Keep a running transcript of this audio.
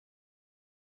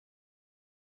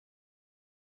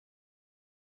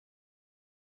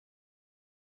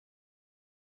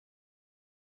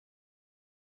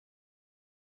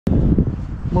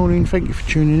morning, thank you for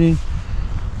tuning in.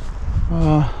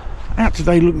 Out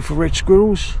today looking for red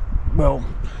squirrels. Well,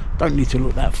 don't need to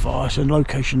look that far. It's a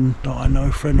location that I know,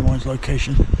 a friend of mine's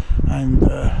location, and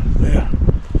they're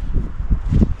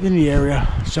in the area.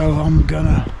 So I'm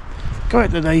gonna go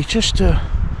out today just to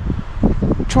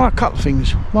try a couple of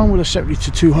things. One with a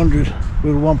 70-200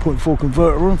 with a 1.4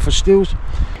 converter on for stills.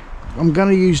 I'm going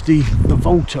to use the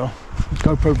Volta,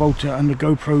 GoPro Volta, and the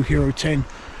GoPro Hero 10,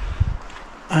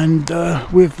 and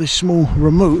with this small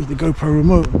remote, the GoPro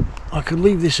remote, I could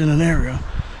leave this in an area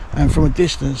and from a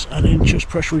distance, and then just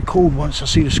press record once I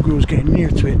see the squirrels getting near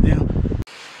to it now.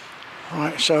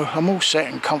 Right, so I'm all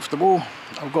set and comfortable.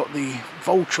 I've got the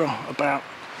Voltra about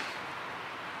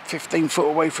 15 foot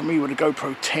away from me with a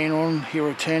GoPro 10 on,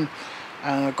 Hero 10,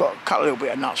 and I've got a little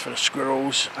bit of nuts for the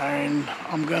squirrels, and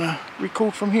I'm gonna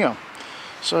record from here.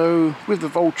 So with the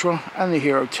Voltra and the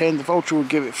Hero 10, the Voltra will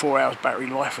give it 4 hours battery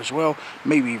life as well,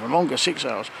 maybe even longer, 6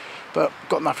 hours, but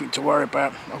got nothing to worry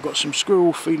about. I've got some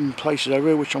squirrel feeding places over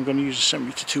here which I'm going to use a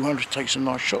 70-200 to take some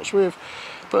nice shots with,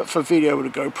 but for video with a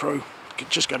GoPro,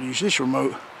 just going to use this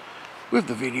remote with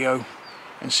the video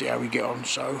and see how we get on.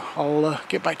 So I'll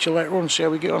get back to you later on and see how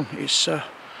we get on. It's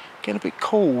getting a bit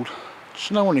cold,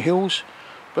 snow on the hills,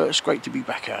 but it's great to be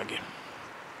back out again.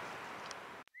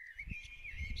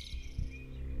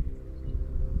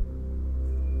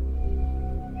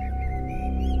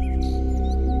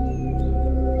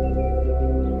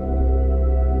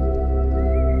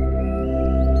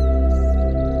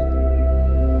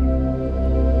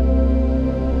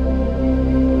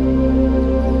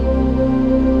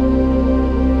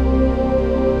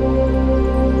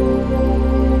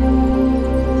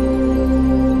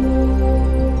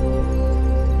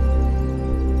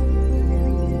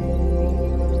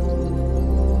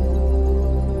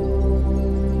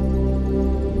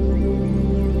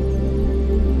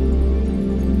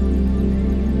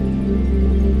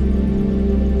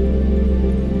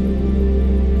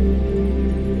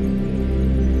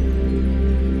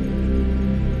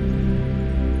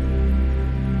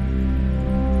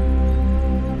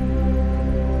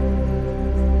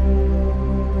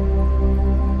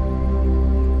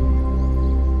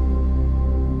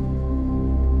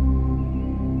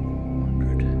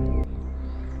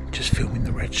 Just filming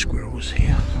the red squirrels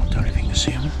here. I don't know if you can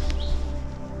see them.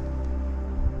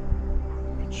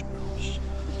 Red squirrels.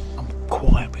 I'm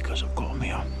quiet because I've got them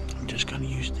here. I'm just going to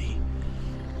use the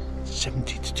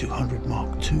 70-200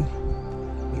 Mark II.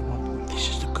 This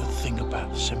is the good thing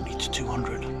about the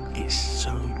 70-200. It's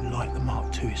so light. The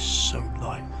Mark II is so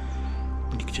light.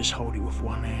 And you can just hold it with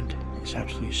one hand. It's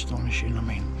absolutely astonishing. I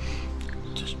mean,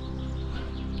 just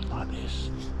like this.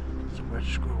 There's a red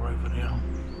squirrel over there.